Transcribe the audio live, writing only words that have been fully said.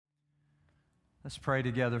Let's pray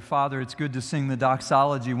together. Father, it's good to sing the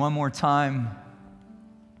doxology one more time,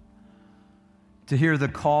 to hear the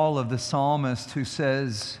call of the psalmist who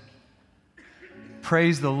says,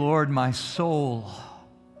 "Praise the Lord, my soul,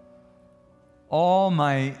 all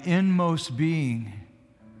my inmost being,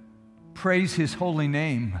 praise His holy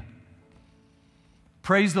name.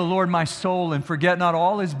 Praise the Lord, my soul, and forget not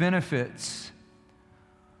all His benefits,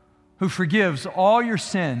 who forgives all your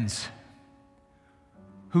sins,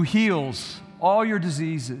 who heals all your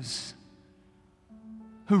diseases,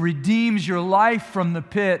 who redeems your life from the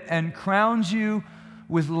pit and crowns you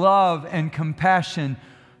with love and compassion,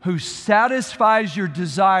 who satisfies your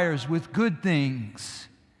desires with good things,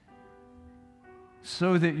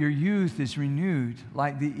 so that your youth is renewed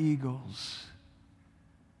like the eagles."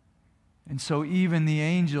 And so even the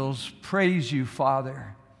angels praise you,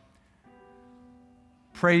 Father.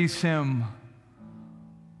 Praise Him,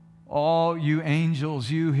 all you angels,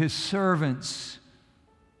 you His servants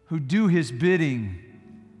who do His bidding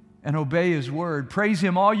and obey His word. Praise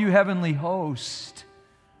Him, all you heavenly hosts,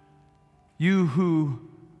 you who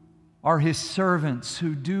are His servants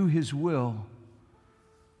who do His will.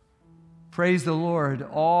 Praise the Lord,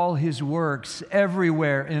 all His works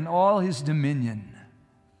everywhere in all His dominion.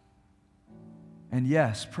 And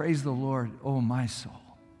yes, praise the Lord, O my soul.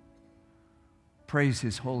 Praise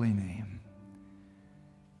His holy name.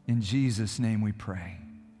 In Jesus' name we pray.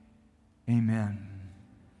 Amen.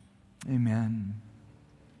 Amen.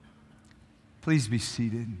 Please be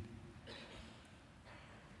seated.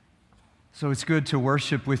 So it's good to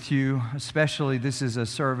worship with you, especially this is a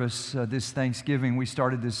service, this Thanksgiving. We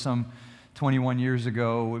started this some 21 years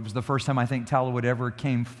ago. It was the first time I think Tallowood ever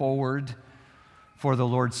came forward for the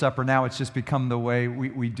Lord's Supper. Now it's just become the way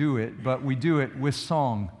we do it, but we do it with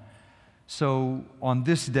song. So on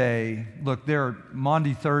this day, look,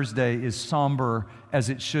 Maundy Thursday is somber as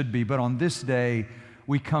it should be, but on this day,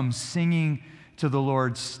 we come singing to the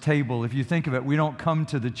Lord's table. If you think of it, we don't come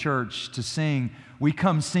to the church to sing. We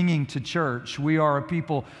come singing to church. We are a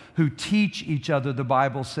people who teach each other, the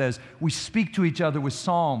Bible says. We speak to each other with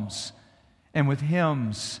psalms and with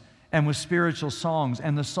hymns and with spiritual songs.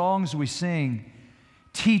 And the songs we sing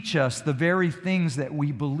teach us the very things that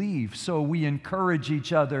we believe. So we encourage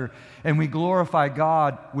each other and we glorify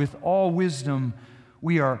God with all wisdom.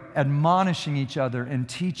 We are admonishing each other and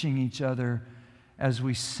teaching each other as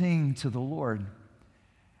we sing to the Lord.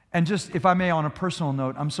 And just, if I may, on a personal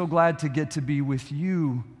note, I'm so glad to get to be with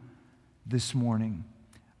you this morning.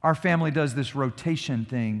 Our family does this rotation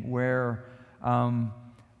thing where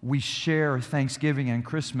we share Thanksgiving and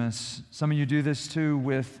Christmas. Some of you do this too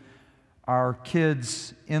with our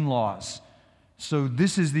kids' in-laws. So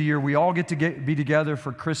this is the year we all get to be together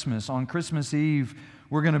for Christmas. On Christmas Eve,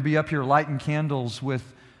 we're going to be up here lighting candles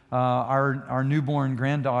with our newborn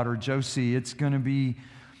granddaughter, Josie. It's going to be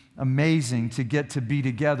amazing to get to be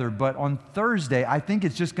together. But on Thursday, I think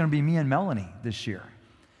it's just going to be me and Melanie this year.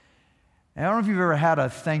 And I don't know if you've ever had a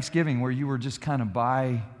Thanksgiving where you were just kind of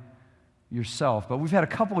by yourself, but we've had a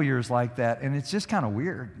couple of years like that, and it's just kind of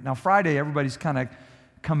weird. Now, Friday, everybody's kind of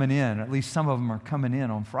coming in. At least some of them are coming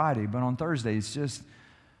in on Friday, but on Thursday, it's just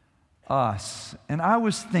us. And I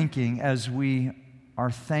was thinking as we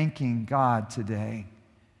are thanking God today,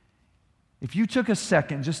 if you took a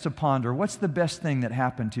second just to ponder, what's the best thing that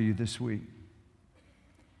happened to you this week?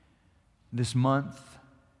 This month?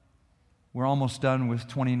 We're almost done with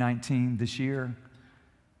 2019, this year.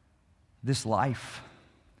 This life.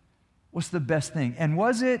 What's the best thing? And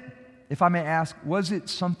was it, if I may ask, was it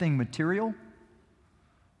something material?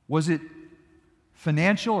 Was it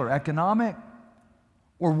financial or economic?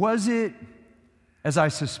 Or was it, as I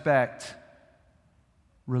suspect,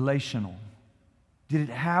 relational? Did it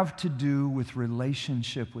have to do with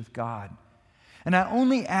relationship with God? And I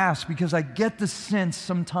only ask because I get the sense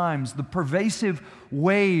sometimes, the pervasive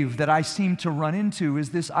wave that I seem to run into is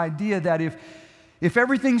this idea that if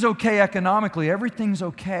everything's okay economically, everything's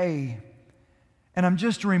okay. And I'm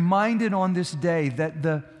just reminded on this day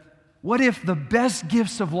that what if the best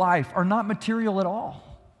gifts of life are not material at all?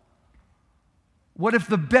 What if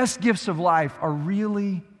the best gifts of life are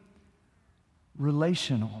really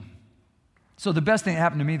relational? So the best thing that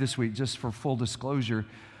happened to me this week, just for full disclosure,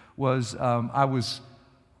 was I was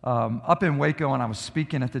up in Waco and I was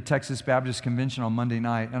speaking at the Texas Baptist Convention on Monday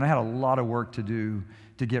night, and I had a lot of work to do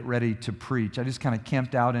to get ready to preach. I just kind of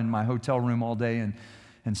camped out in my hotel room all day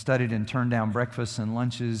and studied and turned down breakfasts and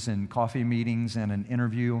lunches and coffee meetings and an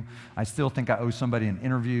interview. I still think I owe somebody an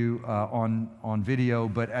interview on video,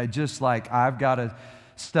 but I've got to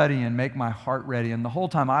study and make my heart ready. And the whole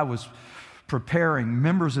time I was preparing,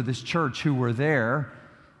 members of this church who were there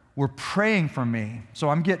were praying for me. So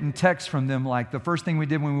I'm getting texts from them like, the first thing we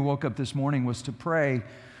did when we woke up this morning was to pray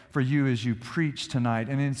for you as you preach tonight.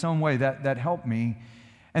 And in some way, that helped me.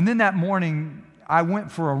 And then that morning, I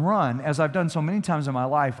went for a run, as I've done so many times in my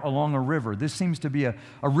life, along a river. This seems to be a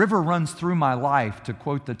river runs through my life, to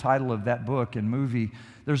quote the title of that book and movie.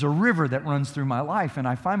 There's a river that runs through my life, and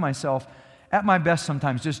I find myself at my best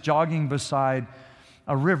sometimes just jogging beside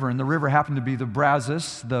a river, and the river happened to be the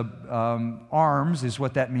Brazos. The arms is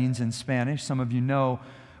what that means in Spanish. Some of you know,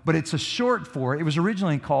 but it's a short for, it was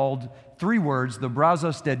originally called 3 words, the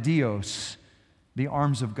Brazos de Dios, the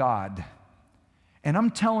arms of God. And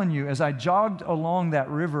I'm telling you, as I jogged along that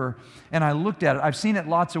river and I looked at it, I've seen it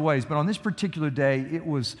lots of ways, but on this particular day, it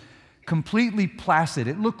was completely placid.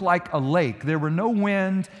 It looked like a lake. There were no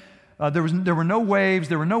wind. There were no waves,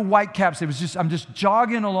 there were no white caps. I'm just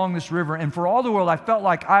jogging along this river, and for all the world, I felt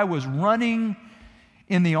like I was running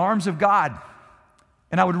in the arms of God.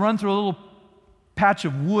 And I would run through a little patch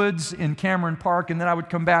of woods in Cameron Park, and then I would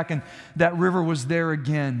come back, and that river was there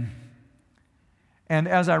again. And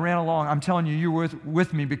as I ran along, I'm telling you, you were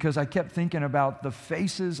with me, because I kept thinking about the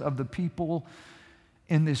faces of the people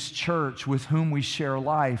in this church with whom we share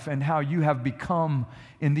life, and how you have become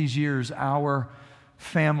in these years our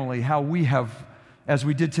family, how we have, as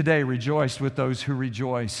we did today, rejoiced with those who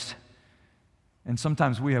rejoiced. And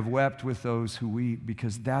sometimes we have wept with those who weep,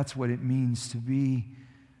 because that's what it means to be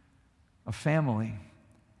a family.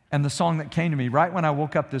 And the song that came to me right when I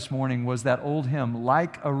woke up this morning was that old hymn,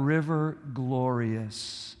 "Like a river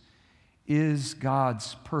glorious is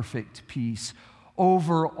God's perfect peace,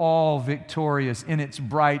 over all victorious in its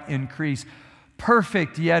bright increase.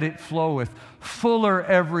 Perfect yet it floweth, fuller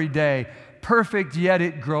every day. Perfect yet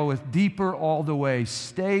it groweth, deeper all the way.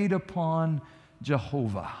 Stayed upon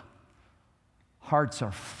Jehovah, hearts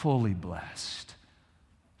are fully blessed,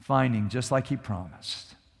 finding, just like He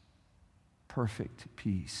promised, perfect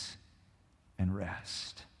peace and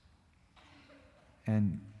rest."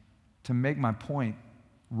 And to make my point,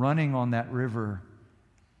 running on that river,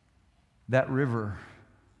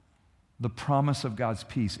 the promise of God's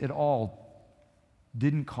peace, it all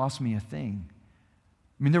didn't cost me a thing.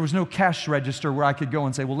 I mean, there was no cash register where I could go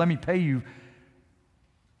and say, well, let me pay you.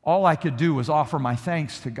 All I could do was offer my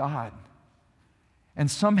thanks to God. And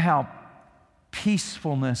somehow,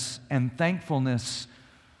 peacefulness and thankfulness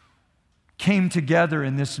came together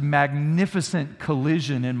in this magnificent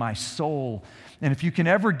collision in my soul. And if you can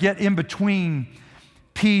ever get in between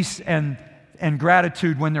peace and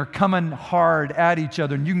gratitude when they're coming hard at each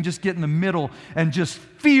other, and you can just get in the middle and just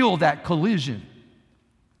feel that collision,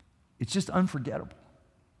 it's just unforgettable.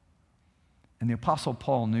 And the Apostle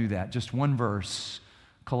Paul knew that. Just one verse,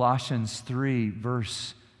 Colossians 3,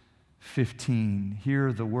 verse 15.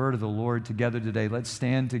 Hear the word of the Lord together today. Let's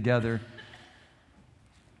stand together.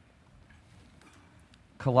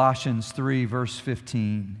 Colossians 3, verse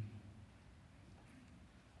 15,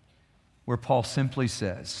 where Paul simply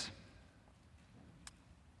says,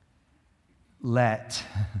 let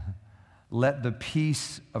the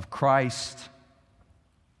peace of Christ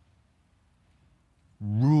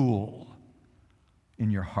rule in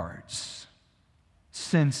your hearts,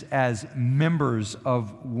 since as members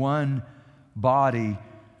of one body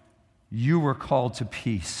you were called to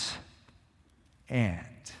peace, and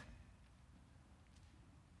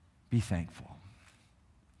be thankful.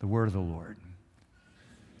 The word of the Lord.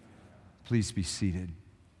 Please be seated.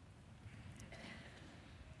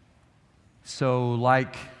 So,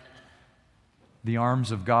 like the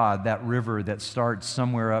arms of God, that river that starts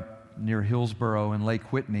somewhere up near Hillsboro and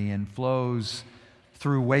Lake Whitney and flows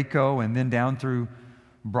through Waco and then down through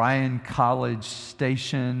Bryan College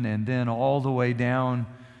Station and then all the way down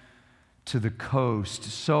to the coast.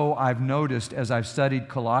 So I've noticed as I've studied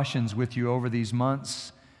Colossians with you over these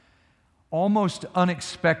months, almost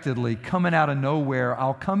unexpectedly, coming out of nowhere,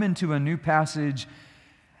 I'll come into a new passage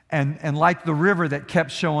and like the river that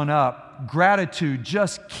kept showing up, gratitude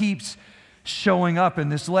just keeps showing up in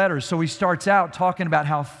this letter. So he starts out talking about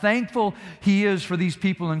how thankful he is for these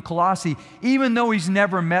people in Colossae, even though he's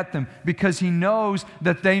never met them, because he knows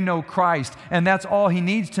that they know Christ. And that's all he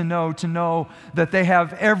needs to know that they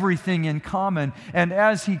have everything in common. And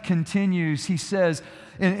as he continues, he says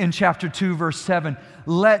in chapter 2, verse 7,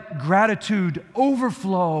 let gratitude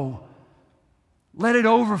overflow. Let it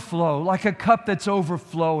overflow like a cup that's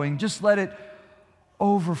overflowing. Just let it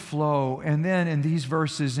overflow. And then in these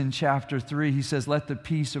verses in chapter 3, he says, let the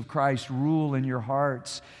peace of Christ rule in your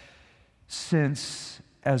hearts, since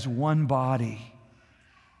as one body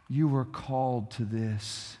you were called to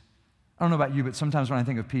this. I don't know about you, but sometimes when I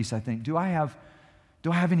think of peace, I think, do I have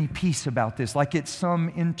Do I have any peace about this? Like it's some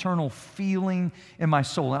internal feeling in my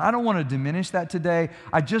soul. And I don't want to diminish that today.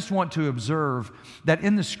 I just want to observe that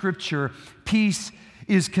in the Scripture, peace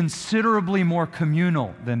is considerably more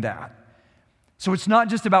communal than that. So it's not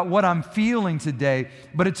just about what I'm feeling today,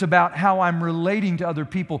 but it's about how I'm relating to other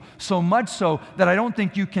people. So much so that I don't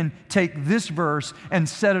think you can take this verse and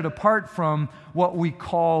set it apart from what we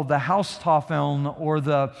call the Haustafeln or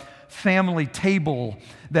the family table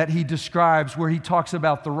that he describes, where he talks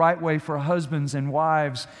about the right way for husbands and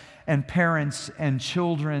wives and parents and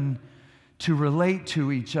children to relate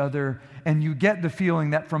to each other. And you get the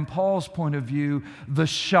feeling that from Paul's point of view, the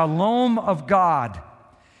shalom of God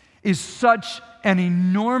is such an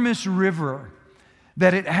enormous river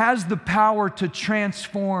that it has the power to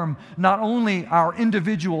transform not only our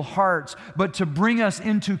individual hearts, but to bring us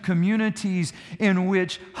into communities in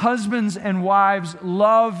which husbands and wives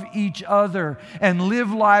love each other and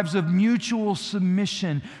live lives of mutual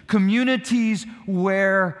submission. Communities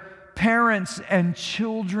where parents and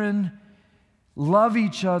children love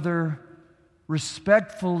each other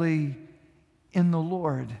respectfully in the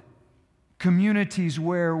Lord. Communities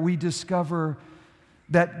where we discover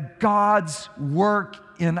that God's work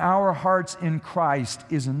in our hearts in Christ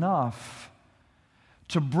is enough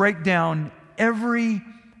to break down every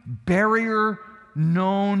barrier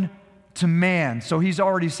known to man. So he's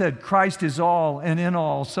already said Christ is all and in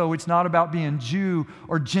all. So it's not about being Jew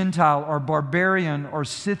or Gentile or barbarian or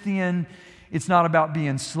Scythian. It's not about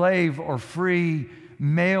being slave or free,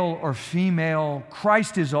 male or female.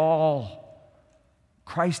 Christ is all.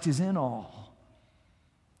 Christ is in all.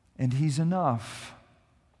 And he's enough.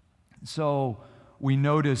 So we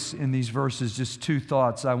notice in these verses just two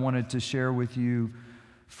thoughts I wanted to share with you.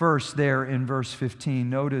 First, there in verse 15,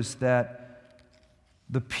 notice that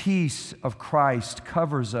the peace of Christ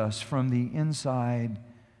covers us from the inside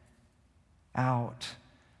out.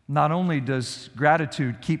 Not only does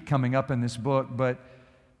gratitude keep coming up in this book, but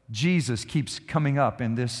Jesus keeps coming up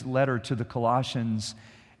in this letter to the Colossians.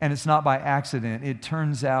 And it's not by accident. It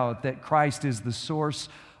turns out that Christ is the source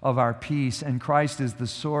of our peace, and Christ is the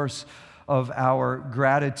source of our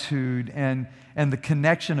gratitude. And the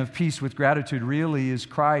connection of peace with gratitude really is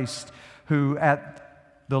Christ, who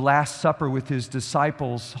at the Last Supper with his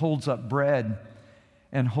disciples holds up bread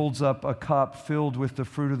and holds up a cup filled with the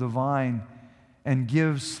fruit of the vine and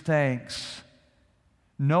gives thanks,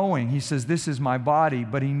 knowing, he says, this is my body,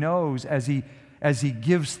 but he knows as he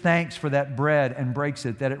gives thanks for that bread and breaks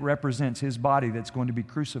it, that it represents his body that's going to be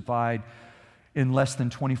crucified in less than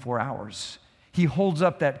 24 hours. He holds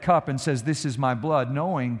up that cup and says, this is my blood,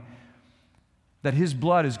 knowing that his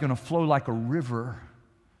blood is going to flow like a river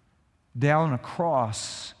down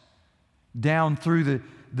across, down through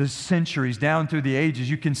the centuries, down through the ages.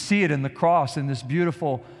 You can see it in the cross in this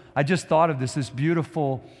beautiful, I just thought of this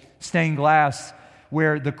beautiful stained glass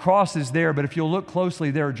where the cross is there, but if you'll look closely,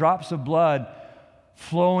 there are drops of blood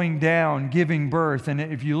flowing down, giving birth. And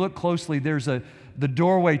if you look closely, there's the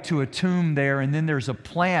doorway to a tomb there, and then there's a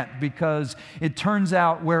plant, because it turns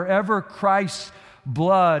out wherever Christ's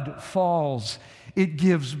blood falls, it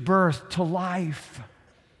gives birth to life.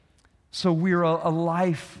 So we're a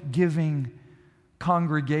life-giving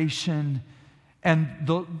congregation, and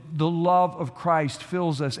the love of Christ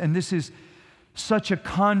fills us. And this is such a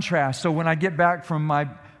contrast. So when I get back from my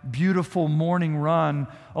beautiful morning run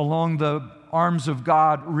along the Arms of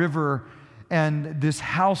God River, and this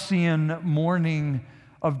halcyon morning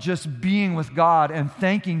of just being with God and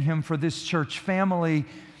thanking Him for this church family,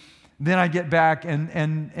 then I get back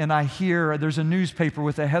and I hear there's a newspaper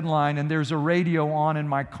with a headline, and there's a radio on in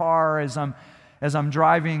my car as I'm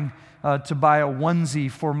driving to buy a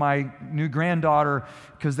onesie for my new granddaughter,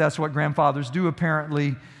 because that's what grandfathers do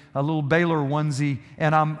apparently, a little Baylor onesie.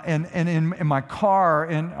 And I'm in my car,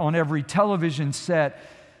 and on every television set,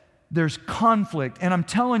 there's conflict. And I'm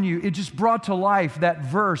telling you, it just brought to life that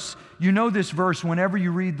verse. You know this verse whenever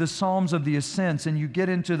you read the Psalms of the Ascents, and you get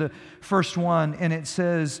into the first one, and it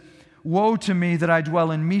says, woe to me that I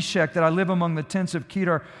dwell in Meshech, that I live among the tents of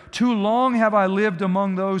Kedar. Too long have I lived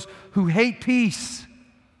among those who hate peace,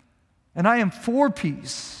 and I am for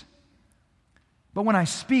peace. But when I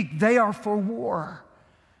speak, they are for war.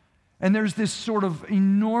 And there's this sort of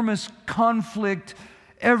enormous conflict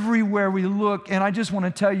everywhere we look, and I just want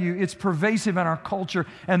to tell you, it's pervasive in our culture,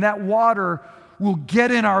 and that water will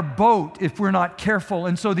get in our boat if we're not careful.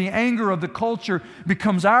 And so the anger of the culture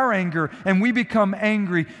becomes our anger, and we become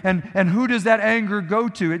angry. And who does that anger go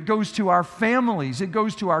to? It goes to our families, it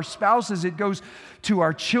goes to our spouses, it goes to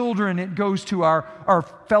our children, it goes to our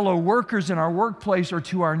fellow workers in our workplace, or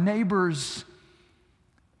to our neighbors.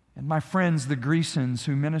 And my friends, the Gresens,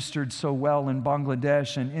 who ministered so well in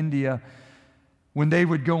Bangladesh and India, when they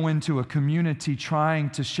would go into a community trying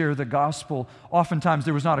to share the gospel, oftentimes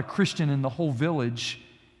there was not a Christian in the whole village.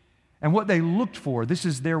 And what they looked for, this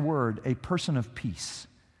is their word, a person of peace.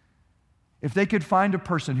 If they could find a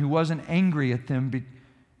person who wasn't angry at them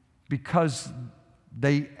because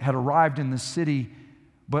they had arrived in the city,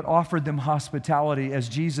 but offered them hospitality, as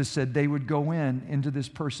Jesus said, they would go into this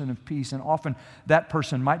person of peace. And often that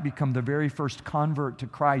person might become the very first convert to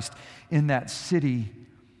Christ in that city.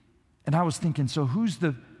 And I was thinking, so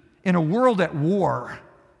in a world at war,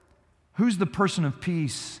 who's the person of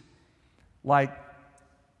peace like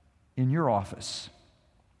in your office?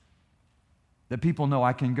 That people know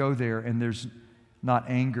I can go there and there's not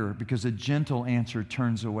anger, because a gentle answer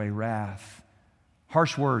turns away wrath.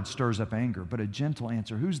 Harsh words stirs up anger, but a gentle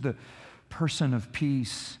answer. Who's the person of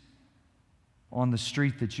peace on the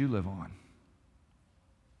street that you live on?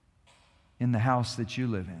 In the house that you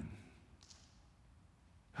live in?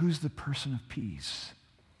 Who's the person of peace?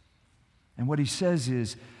 And what he says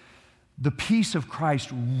is, the peace of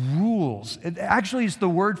Christ rules. Actually, it's the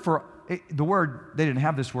word, they didn't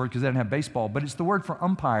have this word because they didn't have baseball, but it's the word for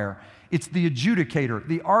umpire. It's the adjudicator,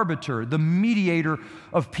 the arbiter, the mediator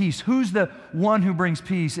of peace. Who's the one who brings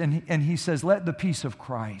peace? And he says, let the peace of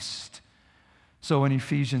Christ. So in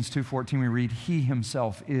Ephesians 2:14 we read, he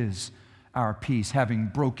himself is our peace, having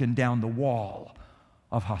broken down the wall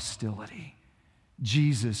of hostility.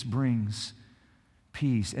 Jesus brings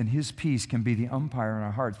peace, and his peace can be the umpire in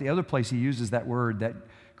our hearts. The other place he uses that word, that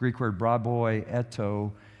Greek word braboi,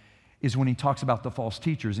 eto, is when he talks about the false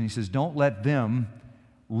teachers, and he says, don't let them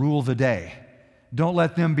rule the day. Don't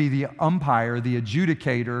let them be the umpire, the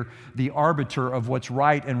adjudicator, the arbiter of what's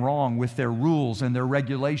right and wrong with their rules and their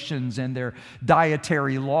regulations and their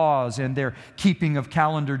dietary laws and their keeping of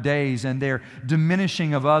calendar days and their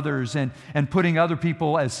diminishing of others and putting other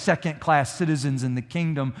people as second-class citizens in the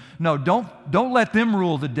kingdom. No, don't let them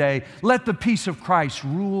rule the day. Let the peace of Christ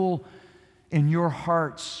rule in your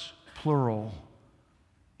hearts, plural,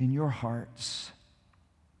 in your hearts.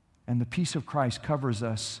 And the peace of Christ covers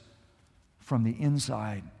us from the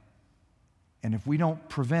inside. And if we don't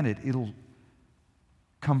prevent it, it'll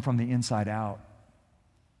come from the inside out.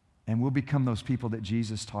 And we'll become those people that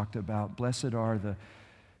Jesus talked about. Blessed are the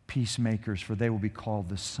peacemakers, for they will be called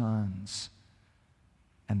the sons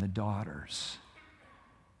and the daughters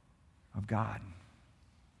of God.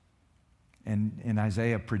 And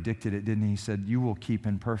Isaiah predicted it, didn't he? He said, you will keep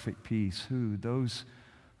in perfect peace. Who? Those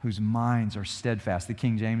whose minds are steadfast. The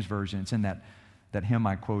King James Version, it's in that hymn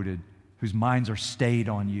I quoted, whose minds are stayed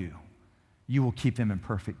on you. You will keep them in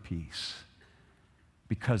perfect peace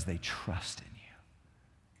because they trust in you.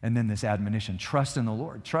 And then this admonition, trust in the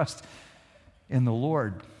Lord. Trust in the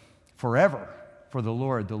Lord forever. For the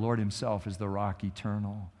Lord himself is the rock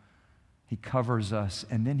eternal. He covers us,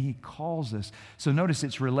 and then he calls us. So notice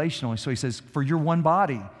it's relational. So he says, for you're one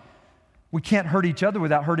body. We can't hurt each other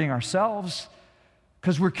without hurting ourselves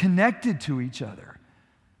because we're connected to each other.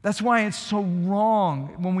 That's why it's so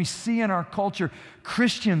wrong when we see in our culture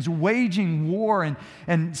Christians waging war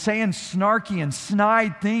and saying snarky and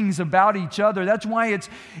snide things about each other. That's why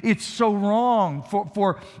it's so wrong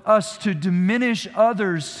for us to diminish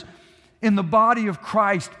others in the body of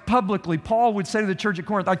Christ publicly. Paul would say to the church at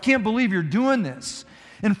Corinth, I can't believe you're doing this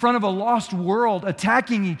in front of a lost world,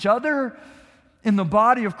 attacking each other. In the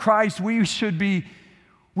body of Christ, we're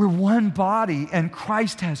one body, and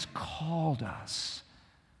Christ has called us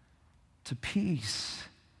to peace,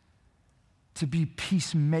 to be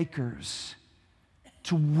peacemakers,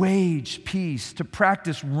 to wage peace, to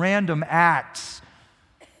practice random acts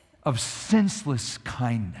of senseless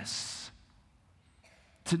kindness,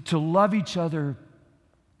 to love each other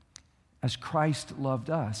as Christ loved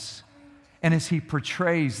us. And as he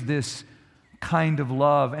portrays this kind of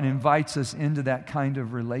love and invites us into that kind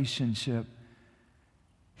of relationship,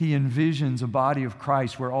 he envisions a body of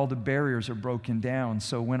Christ where all the barriers are broken down.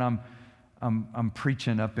 So when I'm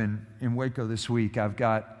preaching up in Waco this week, I've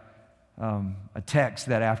got a text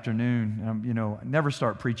that afternoon. I never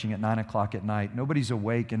start preaching at 9 o'clock at night. Nobody's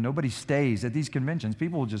awake and nobody stays at these conventions.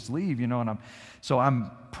 People will just leave, and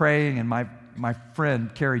I'm praying, and my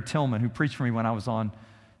friend Carrie Tillman, who preached for me when I was on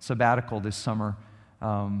sabbatical this summer,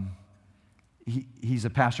 he's a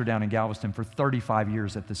pastor down in Galveston for 35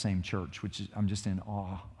 years at the same church, which I'm just in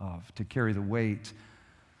awe of, to carry the weight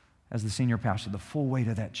as the senior pastor, the full weight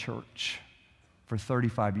of that church for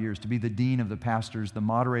 35 years, to be the dean of the pastors, the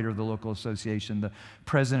moderator of the local association, the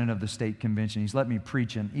president of the state convention. He's let me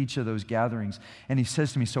preach in each of those gatherings. And he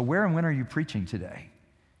says to me, so where and when are you preaching today?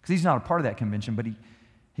 Because he's not a part of that convention, but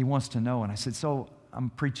he wants to know. And I said, so I'm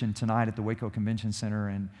preaching tonight at the Waco Convention Center,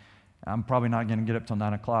 and I'm probably not going to get up till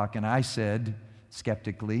 9 o'clock. And I said,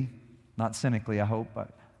 skeptically, not cynically, I hope,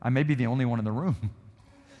 I may be the only one in the room.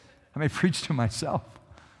 I may preach to myself.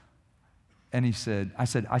 And I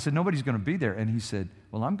said, nobody's going to be there. And he said,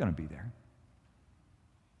 well, I'm going to be there.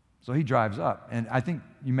 So he drives up. And I think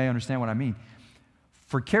you may understand what I mean.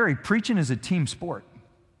 For Carrie, preaching is a team sport.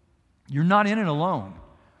 You're not in it alone.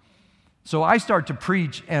 So I start to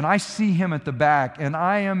preach, and I see him at the back, and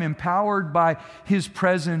I am empowered by his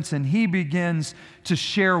presence, and he begins to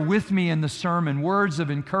share with me in the sermon words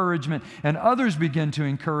of encouragement, and others begin to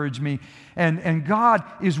encourage me. And God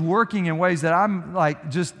is working in ways that I'm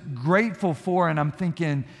like just grateful for, and I'm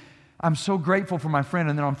thinking, I'm so grateful for my friend.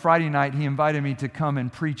 And then on Friday night, he invited me to come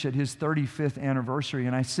and preach at his 35th anniversary,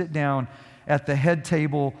 and I sit down at the head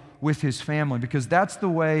table with his family, because that's the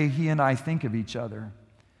way he and I think of each other.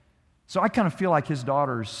 So I kind of feel like his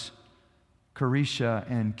daughters, Carisha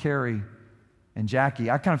and Carrie and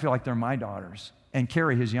Jackie, I kind of feel like they're my daughters. And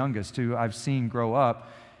Carrie, his youngest, who I've seen grow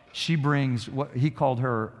up, she brings what he called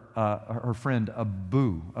her friend a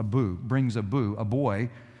boy,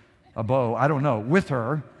 a beau, I don't know, with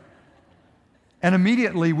her. And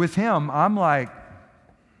immediately with him, I'm like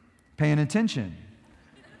paying attention.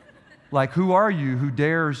 Like, who are you who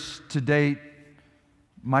dares to date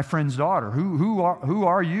my friend's daughter? Who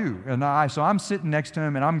are you? And so I'm sitting next to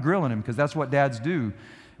him, and I'm grilling him, because that's what dads do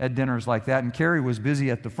at dinners like that. And Carrie was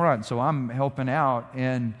busy at the front, so I'm helping out.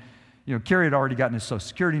 And Carrie had already gotten his Social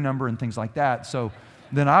Security number and things like that. So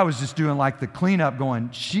then I was just doing like the cleanup,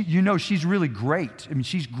 going, she's really great. I mean,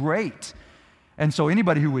 she's great. And so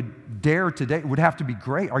anybody who would dare to date would have to be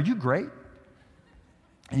great. Are you great?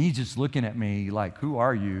 And he's just looking at me like, who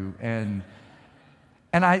are you? And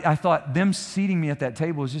I thought them seating me at that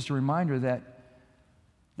table is just a reminder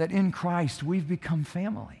that in Christ we've become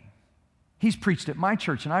family. He's preached at my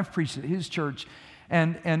church, and I've preached at his church.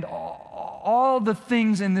 And all the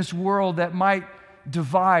things in this world that might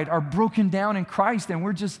divide are broken down in Christ, and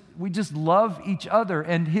we just love each other.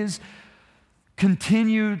 And his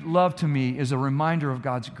continued love to me is a reminder of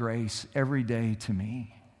God's grace every day to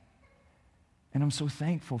me. And I'm so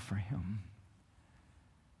thankful for him.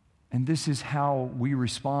 And this is how we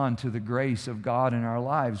respond to the grace of God in our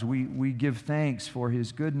lives. We give thanks for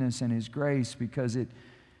his goodness and his grace, because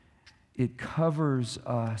it covers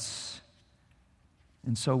us.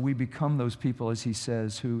 And so we become those people, as he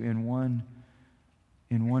says, who in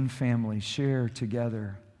one family share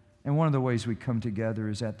together. And one of the ways we come together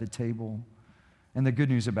is at the table. And the good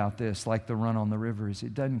news about this, like the run on the river, is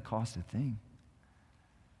it doesn't cost a thing,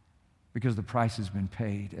 because the price has been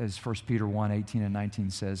paid, as 1 Peter 1:18 and 19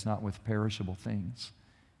 says, not with perishable things.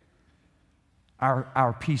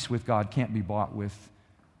 Our peace with God can't be bought with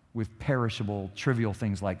perishable, trivial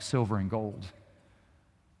things like silver and gold,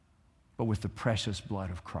 but with the precious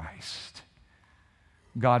blood of Christ.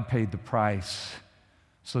 God paid the price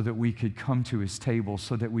so that we could come to his table,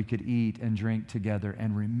 so that we could eat and drink together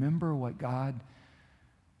and remember what God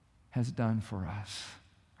has done for us.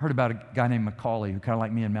 Heard about a guy named Macaulay, who kind of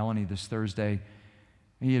like me and Melanie this Thursday.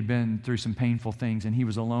 He had been through some painful things, and he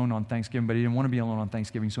was alone on Thanksgiving, but he didn't want to be alone on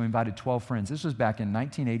Thanksgiving, so he invited 12 friends. This was back in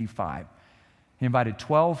 1985. He invited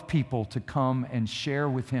 12 people to come and share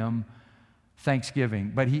with him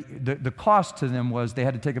Thanksgiving. But the cost to them was they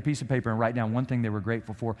had to take a piece of paper and write down one thing they were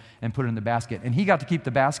grateful for and put it in the basket. And he got to keep the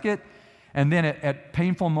basket, and then at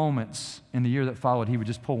painful moments in the year that followed, he would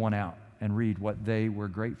just pull one out and read what they were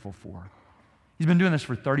grateful for. He's been doing this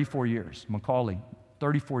for 34 years. Macaulay,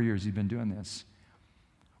 34 years he's been doing this.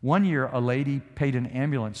 One year, a lady paid an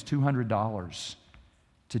ambulance $200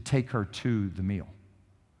 to take her to the meal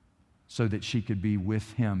so that she could be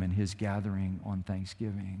with him in his gathering on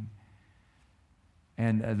Thanksgiving.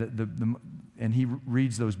 And and he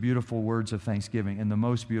reads those beautiful words of thanksgiving, and the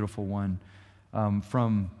most beautiful one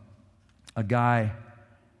from a guy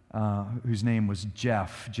whose name was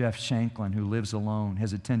Jeff Shanklin, who lives alone,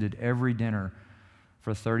 has attended every dinner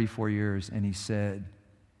for 34 years, and he said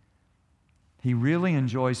he really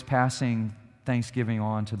enjoys passing Thanksgiving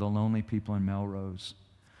on to the lonely people in Melrose.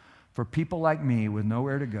 For people like me with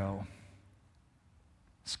nowhere to go,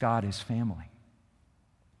 Scott is family.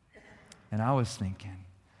 And I was thinking,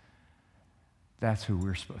 that's who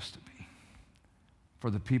we're supposed to be. For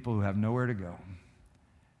the people who have nowhere to go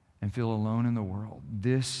and feel alone in the world,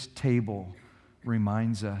 this table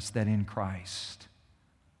reminds us that in Christ,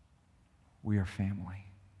 we are family.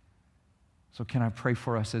 So can I pray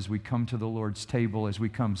for us as we come to the Lord's table, as we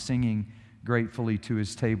come singing gratefully to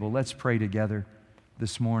his table? Let's pray together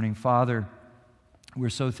this morning. Father, we're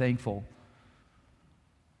so thankful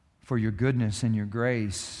for your goodness and your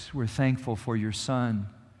grace. We're thankful for your Son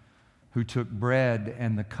who took bread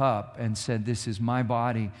and the cup and said, "This is my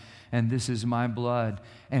body and this is my blood,"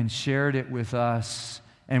 and shared it with us.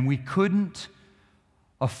 And we couldn't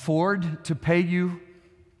afford to pay you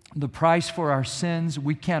the price for our sins.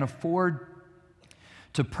 We can't afford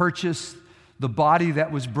to purchase the body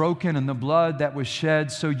that was broken and the blood that was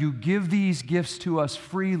shed. So you give these gifts to us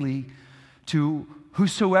freely to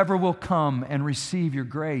whosoever will come and receive your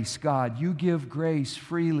grace. God, you give grace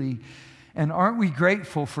freely. And aren't we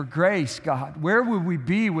grateful for grace, God? Where would we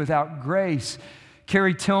be without grace?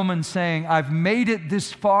 Carrie Tillman saying, "I've made it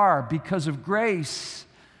this far because of grace."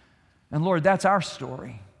 And Lord, that's our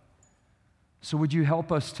story. So would you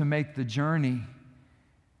help us to make the journey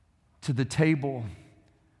to the table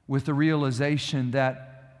with the realization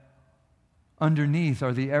that underneath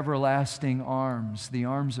are the everlasting arms, the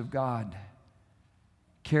arms of God,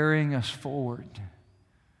 carrying us forward.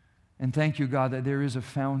 And thank you, God, that there is a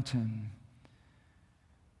fountain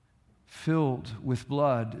filled with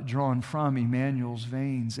blood drawn from Emmanuel's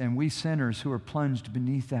veins, and we sinners who are plunged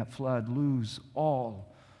beneath that flood lose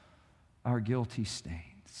all our guilty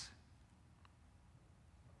stains.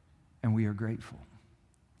 And we are grateful.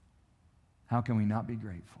 How can we not be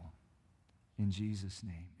grateful? In Jesus'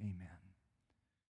 name, amen.